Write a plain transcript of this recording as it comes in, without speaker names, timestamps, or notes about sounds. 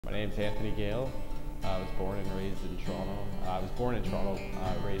My name's Anthony Gale. I was born and raised in Toronto.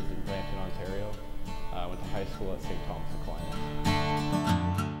 Raised in Brampton, Ontario. I went to high school at St. Thomas Aquinas.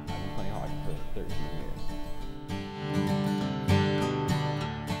 I've been playing hockey for 13 years.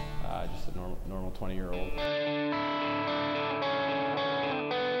 Just a normal 20-year-old.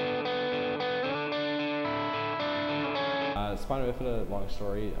 Spinal bifida, long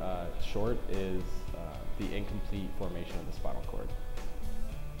story short, is the incomplete formation of the spinal cord.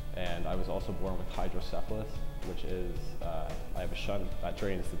 And I was also born with hydrocephalus, which is, I have a shunt that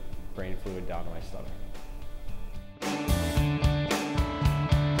drains the brain fluid down to my stomach.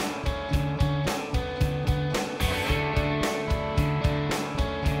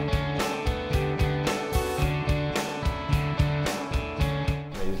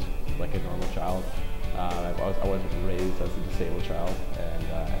 Raised like a normal child. I wasn't raised as a disabled child,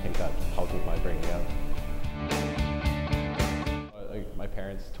 and I think that helped with my bringing up. My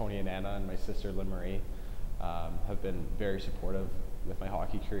parents, Tony and Anna, and my sister, Lynn Marie, have been very supportive with my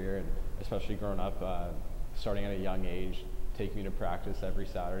hockey career, and especially growing up, starting at a young age, taking me to practice every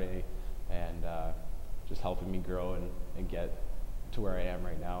Saturday, and just helping me grow and get to where I am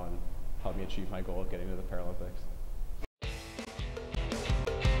right now, and help me achieve my goal of getting to the Paralympics.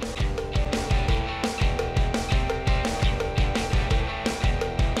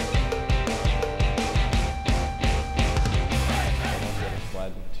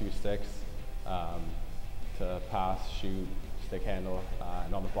 Two sticks to pass, shoot, stick handle,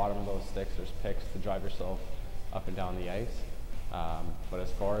 and on the bottom of those sticks there's picks to drive yourself up and down the ice. But as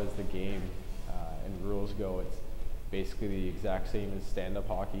far as the game and rules go, it's basically the exact same as stand-up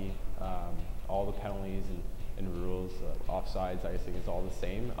hockey. All the penalties and rules, offsides, icing is all the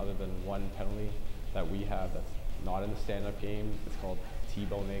same, other than one penalty that we have that's not in the stand-up game. It's called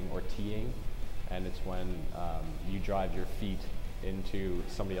T-boning or teeing, and it's when you drive your feet into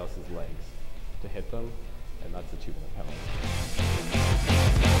somebody else's legs to hit them, and that's a 2-minute penalty.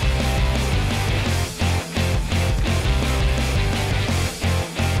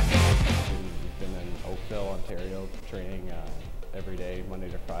 We've been in Oakville, Ontario, training every day, Monday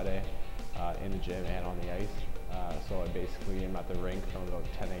to Friday, in the gym and on the ice. So I basically am at the rink from about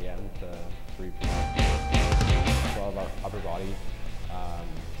 10 a.m. to 3 p.m. So all about upper body.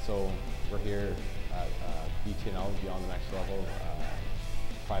 So we're here at BTNL, Beyond the Next Level,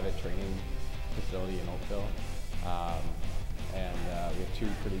 private training facility in Oakville. And we have two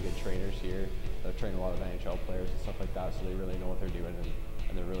pretty good trainers here that train a lot of NHL players and stuff like that, so they really know what they're doing,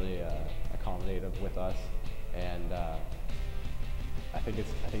 and they're really accommodative with us. And I think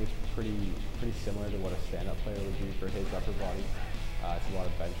it's pretty similar to what a stand-up player would do for his upper body. It's a lot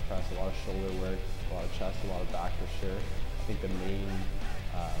of bench press, a lot of shoulder work, a lot of chest, a lot of back for sure. I think the main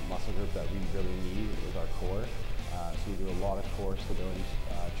muscle group that we really need is our core. So we do a lot of core stability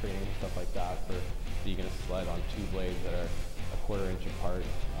training and stuff like that for being in a sled on two blades that are a quarter-inch apart.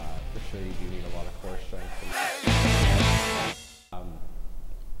 For sure you do need a lot of core strength.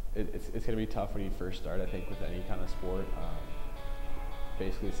 It's going to be tough when you first start, I think, with any kind of sport.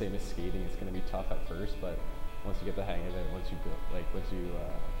 Basically the same as skating, it's going to be tough at first, but once you get the hang of it, once you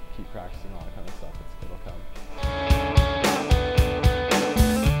keep practicing all that kind of stuff, it'll come.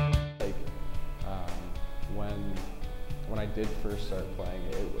 When I did first start playing,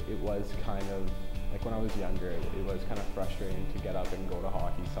 it was kind of, like when I was younger, it was kind of frustrating to get up and go to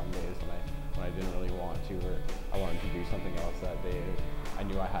hockey some days when I didn't really want to, or I wanted to do something else that day. I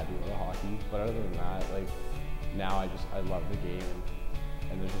knew I had to go to hockey, but other than that, like now I love the game,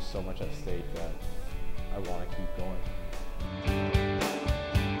 and there's just so much at stake that I want to keep going.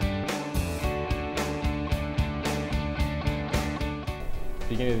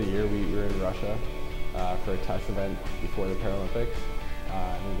 Beginning of the year, we were in Russia for a test event before the Paralympics,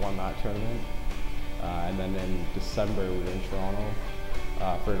 and we won that tournament. And then in December, we were in Toronto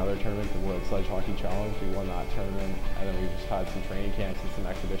for another tournament, the World Sledge Hockey Challenge. We won that tournament, and then we just had some training camps and some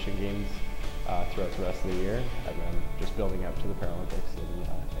exhibition games throughout the rest of the year, and then just building up to the Paralympics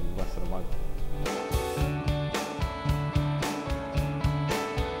in less than a month.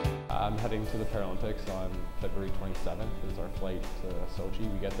 I'm heading to the Paralympics on February 27th is our flight to Sochi.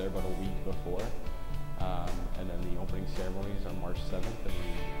 We get there about a week before, and then the opening ceremonies are March 7th, and we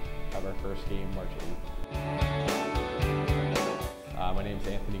have our first game March 8th. My name's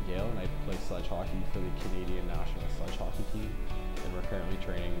Anthony Gale, and I play sledge hockey for the Canadian national sledge hockey team, and we're currently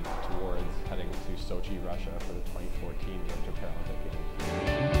training towards heading to Sochi, Russia for the 2014 Winter Paralympic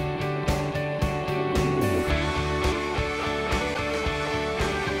Games.